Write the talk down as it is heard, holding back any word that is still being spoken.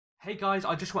Hey guys,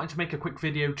 I just wanted to make a quick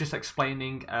video just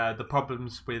explaining the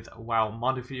problems with WoW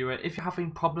Model Viewer. If you're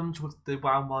having problems with the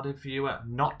WoW Model Viewer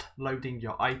not loading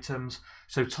your items,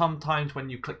 so sometimes when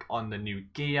you click on the new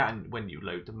gear and when you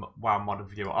load the WoW Model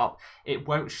Viewer up, it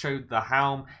won't show the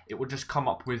helm, it will just come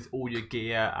up with all your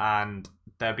gear and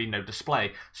there'll be no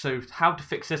display. So how to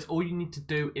fix this, all you need to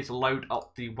do is load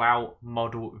up the WoW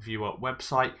Model Viewer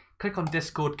website, click on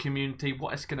Discord community.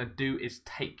 What it's going to do is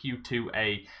take you to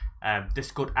a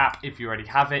Discord app if you already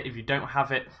have it. If you don't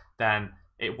have it, then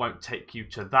it won't take you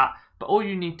to that. But all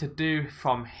you need to do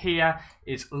from here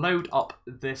is load up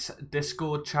this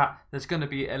Discord chat. There's going to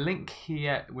be a link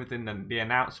here within the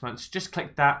announcements. Just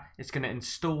click that. It's going to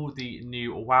install the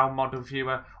new WoW Model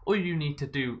Viewer. All you need to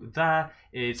do there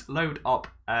is load up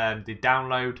the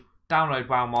download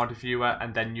WoW Model Viewer,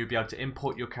 and then you'll be able to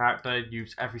import your character,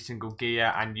 use every single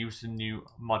gear, and use the new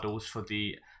models for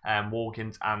the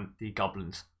Worgens and the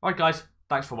Goblins. Alright guys,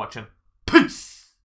 thanks for watching. Peace!